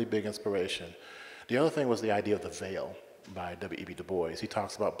really big inspiration. The other thing was the idea of the veil by W.E.B. Du Bois. He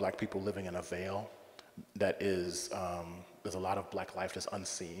talks about black people living in a veil that is, there's a lot of black life that's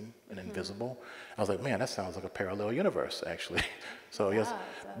unseen and invisible. I was like, man, that sounds like a parallel universe, actually. So yes,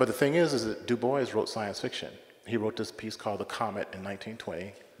 but the thing is that Du Bois wrote science fiction. He wrote this piece called The Comet in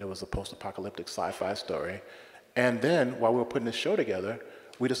 1920. It was a post-apocalyptic sci-fi story. And then, while we were putting this show together,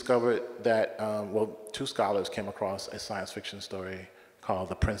 we discovered that, well, two scholars came across a science fiction story called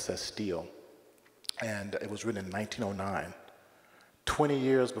The Princess Steel. And it was written in 1909, 20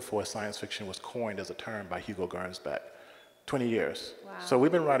 years before science fiction was coined as a term by Hugo Gernsback. 20 years. Wow. So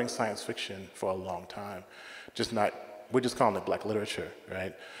we've been writing science fiction for a long time. We're just calling it black literature,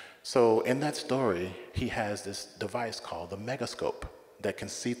 right? So in that story, he has this device called the megascope that can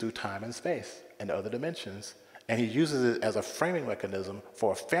see through time and space and other dimensions. And he uses it as a framing mechanism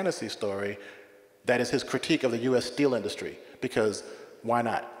for a fantasy story that is his critique of the US steel industry, because why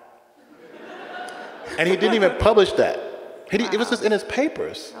not? And he didn't even publish that. It was just in his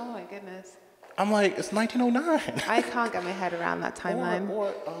papers. Oh my goodness. I'm like, it's 1909. I can't get my head around that timeline.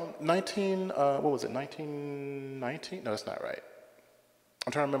 Or 1919? No, that's not right.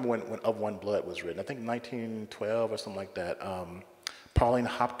 I'm trying to remember when Of One Blood was written. I think 1912 or something like that. Pauline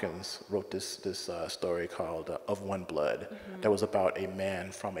Hopkins wrote this story called Of One Blood that was about a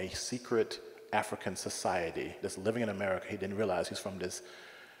man from a secret African society that's living in America. He didn't realize he's from this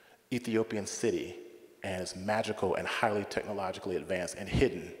Ethiopian city, and it's magical and highly technologically advanced and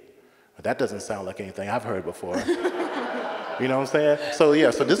hidden. But that doesn't sound like anything I've heard before. You know what I'm saying? So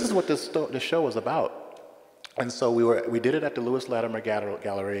yeah, so this is what this show was about. And so we did it at the Lewis Latimer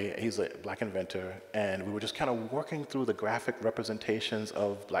Gallery. He's a black inventor, and we were just kind of working through the graphic representations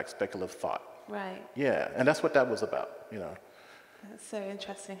of black speculative thought. Right. Yeah, and that's what that was about, you know. That's so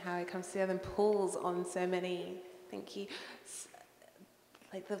interesting how it comes together and pulls on so many,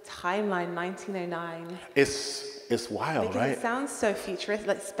 like the timeline, 1909. It's wild, because right? it sounds so futuristic,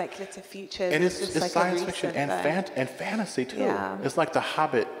 like speculative futures. And it's like science fiction and fantasy too. Yeah. It's like The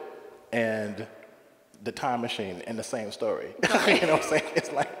Hobbit and The Time Machine in the same story. Right. You know what I'm saying?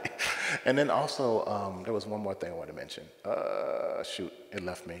 It's like, and then also there was one more thing I wanted to mention. Shoot, it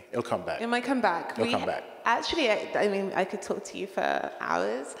left me. It'll come back. It might come back. It'll come back. Actually, I mean, I could talk to you for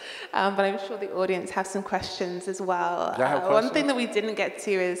hours, but I'm sure the audience have some questions as well. Do I have One questions? thing that we didn't get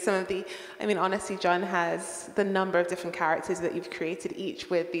to is some of the, I mean, honestly, John has the number of different characters that you've created,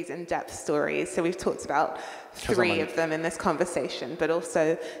 each with these in-depth stories. So we've talked about 3 of them in this conversation, but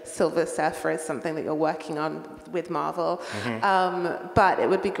also Silver Surfer is something that you're working on with Marvel. But it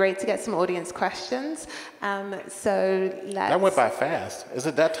would be great to get some audience questions. So let's... That went by fast. Is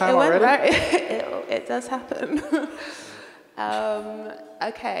it that time it went already? it does happen.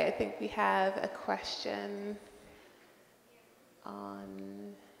 Okay, I think we have a question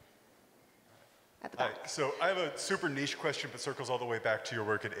on at the back. Hi, so I have a super niche question, but circles all the way back to your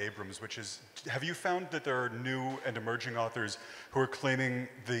work at Abrams, which is, have you found that there are new and emerging authors who are claiming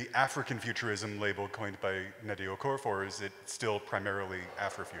the African futurism label coined by Nnedi Okorafor, or is it still primarily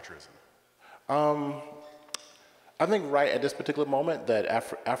Afrofuturism? I think right at this particular moment that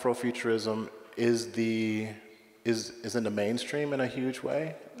Afrofuturism is in the mainstream in a huge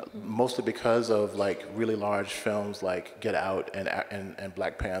way, mostly because of like really large films like Get Out and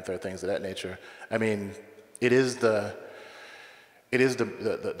Black Panther, things of that nature. I mean, it is the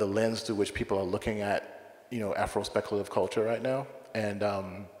lens through which people are looking at, you know, Afro speculative culture right now, and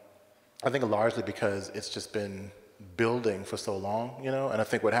I think largely because it's just been building for so long, you know. And I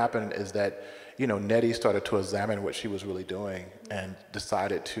think what happened is that, you know, Nnedi started to examine what she was really doing and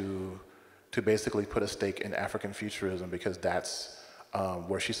decided to basically put a stake in African futurism because that's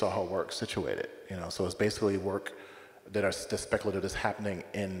where she saw her work situated, you know. So it's basically work that's speculative that's happening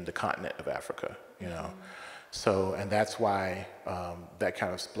in the continent of Africa, you know. So, and that's why that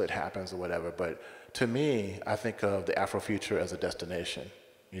kind of split happens or whatever. But to me, I think of the Afrofuture as a destination,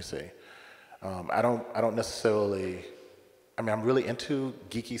 you see. I don't necessarily, I mean, I'm really into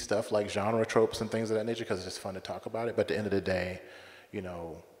geeky stuff like genre tropes and things of that nature because it's just fun to talk about it. But at the end of the day, you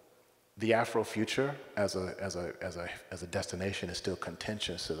know, the Afrofuture as a destination is still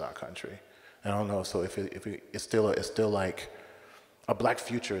contentious in our country. And I don't know. So it's still like a black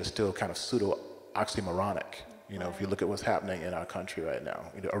future is still kind of pseudo oxymoronic. You know, if you look at what's happening in our country right now,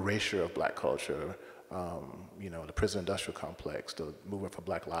 you know, erasure of black culture, you know, the prison industrial complex, the movement for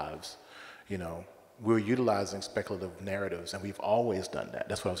black lives. You know, we're utilizing speculative narratives, and we've always done that.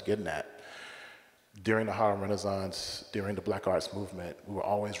 That's what I was getting at. During the Harlem Renaissance, during the Black Arts Movement, we were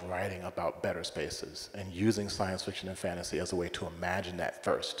always writing about better spaces and using science fiction and fantasy as a way to imagine that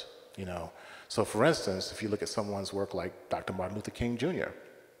first, you know. So for instance, if you look at someone's work like Dr. Martin Luther King Jr.,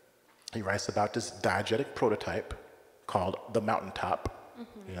 he writes about this diegetic prototype called the mountaintop.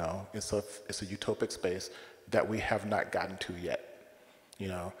 You know, it's a utopic space that we have not gotten to yet, you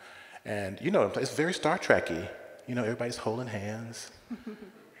know. And, you know, it's very Star Trek-y. You know, everybody's holding hands,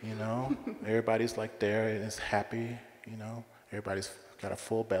 you know. Everybody's like there and is happy, you know. Everybody's got a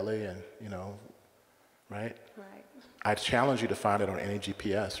full belly and, you know, right? Right. I challenge you to find it on any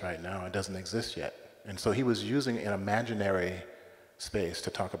GPS right now. It doesn't exist yet. And so he was using an imaginary space to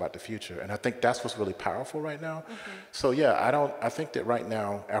talk about the future. And I think that's what's really powerful right now. So yeah, I think that right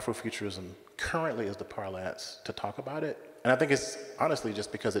now, Afrofuturism currently is the parlance to talk about it. And I think it's honestly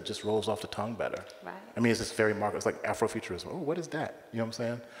just because it just rolls off the tongue better. Right. I mean, it's just very marked. It's like Afrofuturism. Oh, what is that? You know what I'm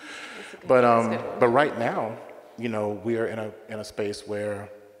saying? That's a good- But that's a good one. but right now, you know, we are in a space where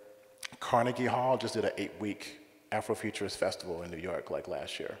Carnegie Hall just did an 8-week Afrofuturist festival in New York like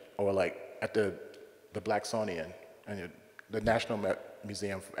last year, or like at the Blacksonian and the National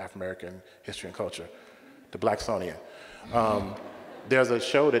Museum for African American History and Culture, the Blacksonian. There's a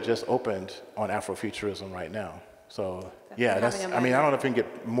show that just opened on Afrofuturism right now. So yeah, that's. I mean, I don't know if we can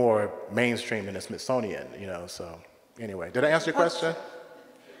get more mainstream than the Smithsonian, you know. So anyway, did I answer your question?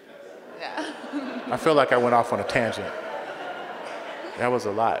 Yeah. I feel like I went off on a tangent. That was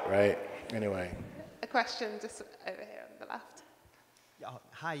a lot, right? Anyway. A question just over here on the left.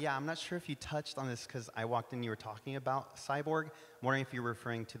 Hi, yeah, I'm not sure if you touched on this because I walked in, you were talking about Cyborg. I'm wondering if you were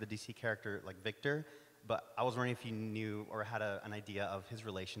referring to the DC character like Victor, but I was wondering if you knew or had an idea of his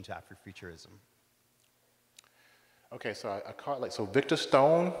relation to Afrofuturism. Okay, so I caught like, so Victor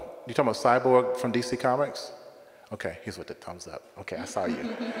Stone, you talking about Cyborg from DC Comics? Okay, he's with the thumbs up. Okay, I saw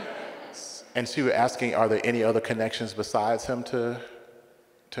you. And so you were asking, are there any other connections besides him to?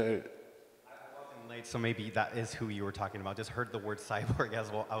 I wasn't late, so maybe that is who you were talking about. Just heard the word cyborg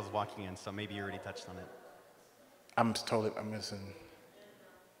as well. I was walking in, so maybe you already touched on it. I'm missing.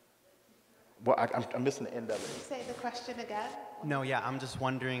 Well, I'm missing the end of it. Say the question again. No, yeah, I'm just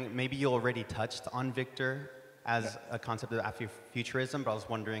wondering, maybe you already touched on Victor as a concept of Afrofuturism, but I was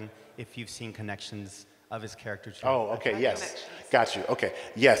wondering if you've seen connections of his character to. Oh, okay, yes. Got you, okay.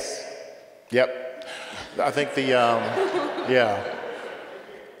 Yes, yep. I think the, yeah.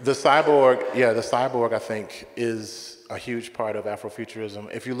 The cyborg, I think, is a huge part of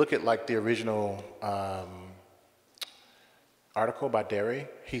Afrofuturism. If you look at like the original article by Derry,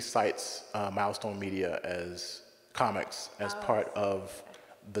 he cites Milestone Media as comics as part of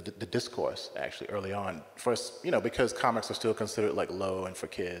the discourse actually early on. First, you know, because comics are still considered like low and for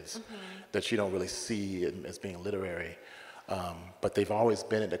kids, that you don't really see as being literary, but they've always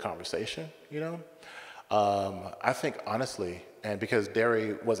been in the conversation, you know. I think honestly, and because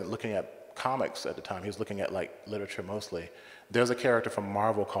Derry wasn't looking at comics at the time, he was looking at like literature mostly. There's a character from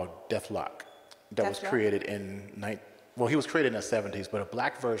Marvel called Deathlock that was created in he was created in the 70s, but a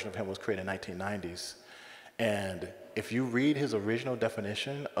black version of him was created in the 1990s. And if you read his original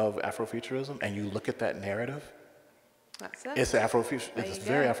definition of Afrofuturism and you look at that narrative, That's it. it's Afrofuturist. It's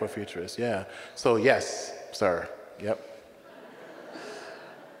very Afrofuturist, yeah. So yes, sir. Yep.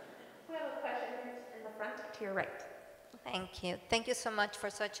 We have a question in the front to your right. Thank you. Thank you so much for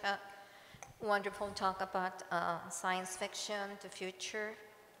such a wonderful talk about science fiction, the future,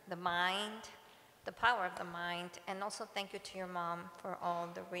 the mind, the power of the mind, and also thank you to your mom for all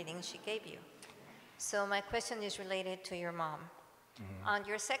the readings she gave you. So my question is related to your mom. On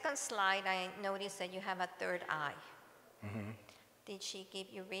your second slide, I noticed that you have a third eye. Did she give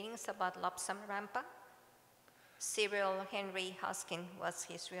you readings about Lobsang Rampa? Cyril Henry Hoskin was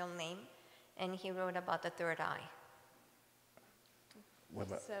his real name, and he wrote about the third eye.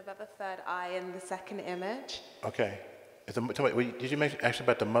 So about the third eye in the second image. Okay. Did you mention actually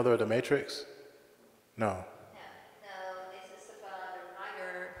about the mother of the Matrix? No. No, this is about a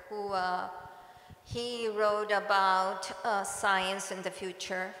writer who he wrote about science in the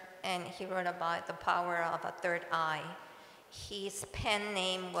future, and he wrote about the power of a third eye. His pen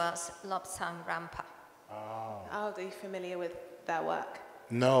name was Lobsang Rampa. Oh. Are you familiar with their work?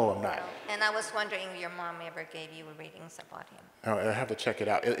 No, I'm not. And I was wondering if your mom ever gave you readings about him. Oh, I have to check it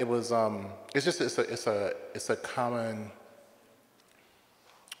out. It was it's a common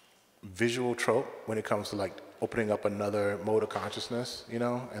visual trope when it comes to like opening up another mode of consciousness, you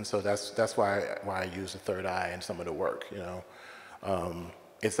know, and so that's why I use the third eye in some of the work, you know.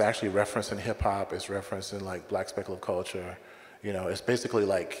 It's actually referenced in hip hop. It's referenced in like Black speculative culture, you know. It's basically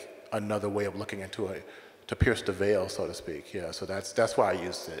like another way of looking into it, to pierce the veil, so to speak. Yeah, so that's why I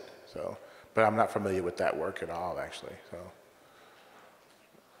used it. So, but I'm not familiar with that work at all, actually. So.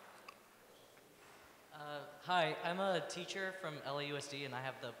 Hi, I'm a teacher from LAUSD, and I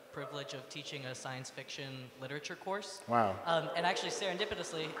have the privilege of teaching a science fiction literature course. Wow. And actually,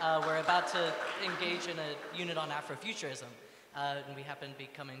 serendipitously, we're about to engage in a unit on Afrofuturism, and we happen to be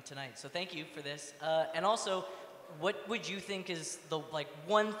coming tonight. So thank you for this. And also, what would you think is the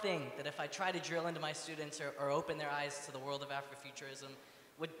one thing that if I try to drill into my students or open their eyes to the world of Afrofuturism,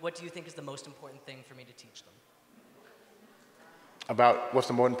 what do you think is the most important thing for me to teach them? About what's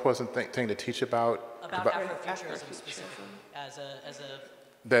the most important thing to teach about? About Afrofuturism specifically, as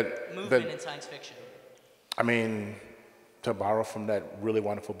a movement in science fiction. I mean, to borrow from that really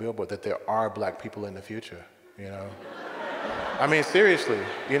wonderful billboard, that there are Black people in the future, you know? I mean, seriously,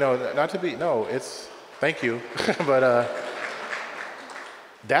 you know, not to be, no, it's, thank you, but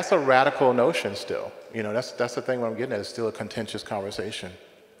that's a radical notion still. You know, that's the thing what I'm getting at. It's still a contentious conversation.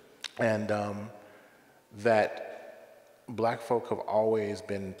 And that black folk have always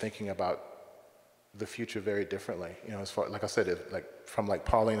been thinking about the future very differently. You know, as far, like I said, from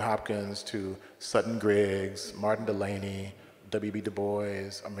Pauline Hopkins to Sutton Griggs, Martin Delaney, W.B. Du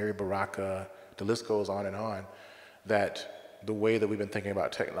Bois, Amiri Baraka, the list goes on, that the way that we've been thinking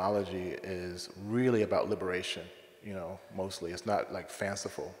about technology is really about liberation, you know, mostly. It's not like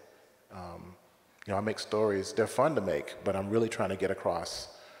fanciful. You know, I make stories, they're fun to make, but I'm really trying to get across,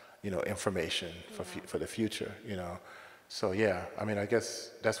 you know, information for the future, you know. So yeah, I mean, I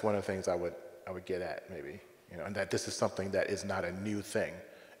guess that's one of the things I would get at maybe, you know, and that this is something that is not a new thing.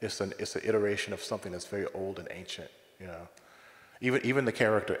 It's an iteration of something that's very old and ancient, you know. Even the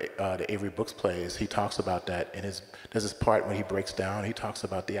character that Avery Brooks plays, he talks about that in there's this part when he breaks down, he talks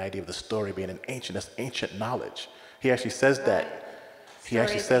about the idea of the story being that's ancient knowledge. He actually says that. He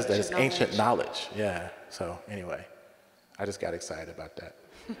actually says that it's ancient knowledge. Yeah. So anyway, I just got excited about that.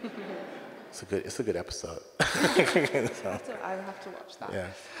 It's a good episode. So, I will have to watch that. yeah.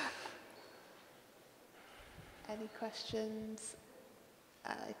 Any questions?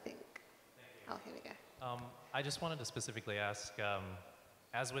 I think. Oh, here we go. I just wanted to specifically ask,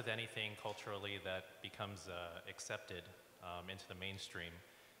 as with anything culturally that becomes accepted into the mainstream,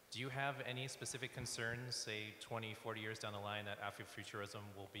 do you have any specific concerns, say 20, 40 years down the line, that Afrofuturism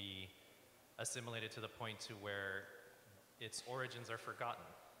will be assimilated to the point to where its origins are forgotten?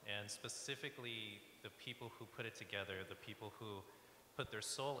 And specifically, the people who put it together, the people who put their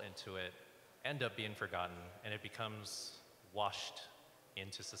soul into it, end up being forgotten, and it becomes washed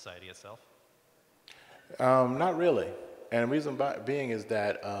into society itself? Not really. And the reason being is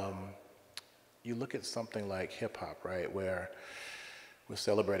that you look at something like hip hop, right, where we're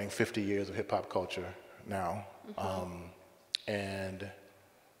celebrating 50 years of hip hop culture now, and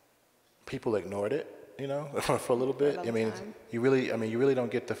people ignored it, you know, for a little bit. I mean, you really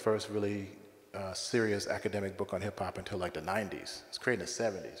don't get the first really serious academic book on hip hop until like the 90s. It's created in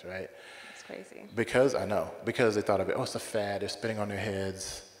the 70s, right? It's crazy. Because they thought of it, oh, it's a fad, they're spitting on their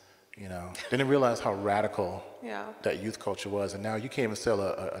heads, you know. Didn't realize how radical that youth culture was, and now you can't even sell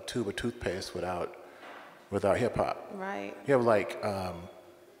a tube of toothpaste without hip hop. Right. You have like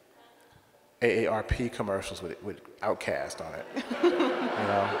AARP commercials with Outkast on it. You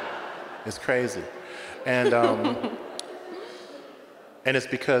know, it's crazy, and it's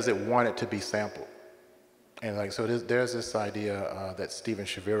because it wanted to be sampled. And like, so there's this idea that Steven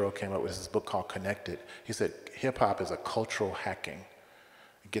Shaviro came up with, this book called Connected. He said hip hop is a cultural hacking.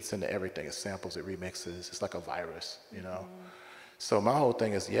 It gets into everything. It samples, it remixes. It's like a virus, you know. So my whole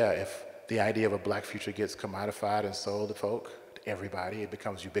thing is, if the idea of a black future gets commodified and sold to folk, to everybody, it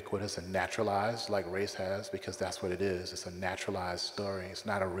becomes ubiquitous and naturalized like race has, because that's what it is. It's a naturalized story. It's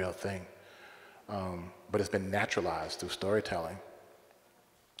not a real thing. But it's been naturalized through storytelling.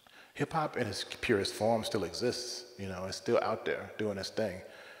 Hip hop in its purest form still exists, you know, it's still out there doing its thing.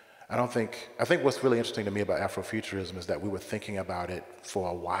 I think what's really interesting to me about Afrofuturism is that we were thinking about it for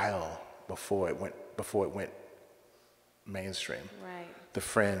a while before it went mainstream. Right. The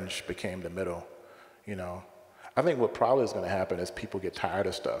fringe became the middle, you know. I think what probably is going to happen is people get tired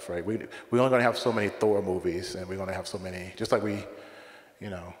of stuff, right? We're only going to have so many Thor movies, and we're going to have so many, just like we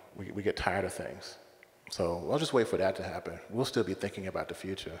get tired of things. So I'll just wait for that to happen. We'll still be thinking about the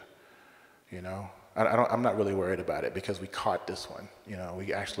future, you know. I'm not really worried about it because we caught this one. You know,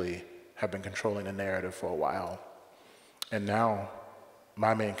 we actually have been controlling the narrative for a while. And now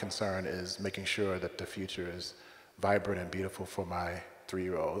my main concern is making sure that the future is vibrant and beautiful for my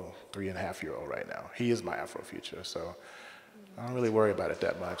 3.5-year-old right now. He is my Afrofuture, so I don't really worry about it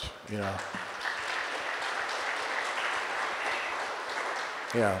that much, you know.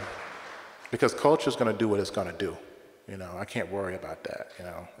 Yeah, because culture's gonna do what it's gonna do. You know, I can't worry about that, you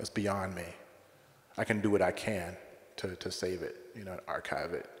know, it's beyond me. I can do what I can to save it, you know, and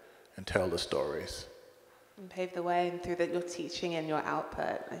archive it and tell the stories. And pave the way, and through your teaching and your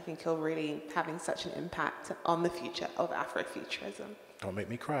output, I think you're really having such an impact on the future of Afrofuturism. Don't make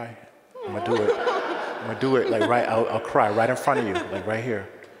me cry. I'm gonna do it. I'm gonna do it like right, I'll cry right in front of you, like right here.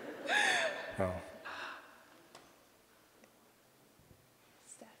 Oh.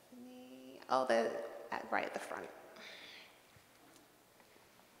 Stephanie, oh, they're right at the front.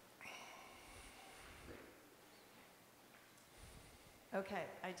 Okay,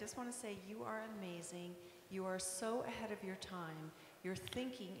 I just want to say you are amazing. You are so ahead of your time. Your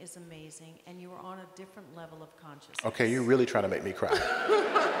thinking is amazing, and you are on a different level of consciousness. Okay, you're really trying to make me cry.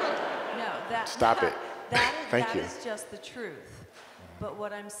 No, Stop it. That is just the truth. But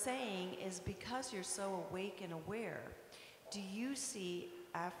what I'm saying is because you're so awake and aware, do you see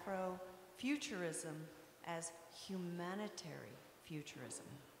Afrofuturism as humanitarian futurism?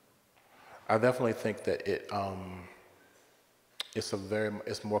 I definitely think that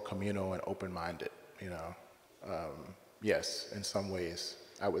it's more communal and open-minded, you know. Yes, in some ways,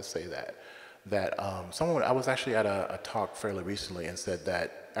 I would say that. I was actually at a talk fairly recently and said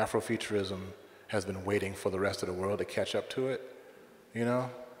that Afrofuturism has been waiting for the rest of the world to catch up to it, you know?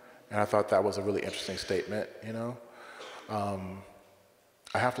 And I thought that was a really interesting statement, you know?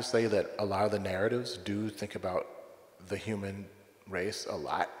 I have to say that a lot of the narratives do think about the human race a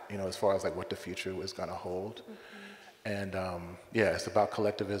lot, you know, as far as like what the future is gonna hold. And yeah, it's about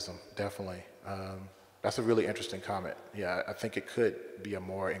collectivism, definitely. That's a really interesting comment. Yeah, I think it could be a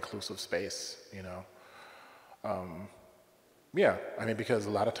more inclusive space, you know. Yeah, I mean, because a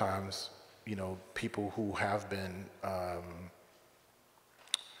lot of times, you know, people who have been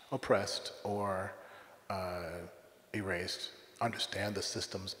oppressed or erased understand the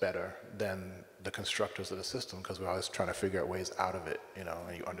systems better than the constructors of the system, because we're always trying to figure out ways out of it, you know,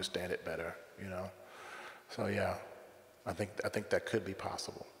 and you understand it better, you know. So yeah, I think that could be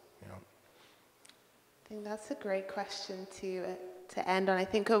possible, you know. I think that's a great question to end on. I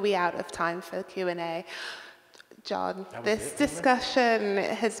think we'll be out of time for Q&A. John, this discussion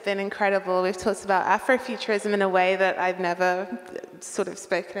has been incredible. We've talked about Afrofuturism in a way that I've never sort of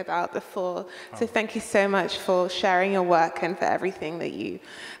spoken about before. So thank you so much for sharing your work and for everything that you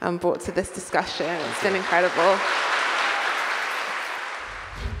brought to this discussion. It's been incredible.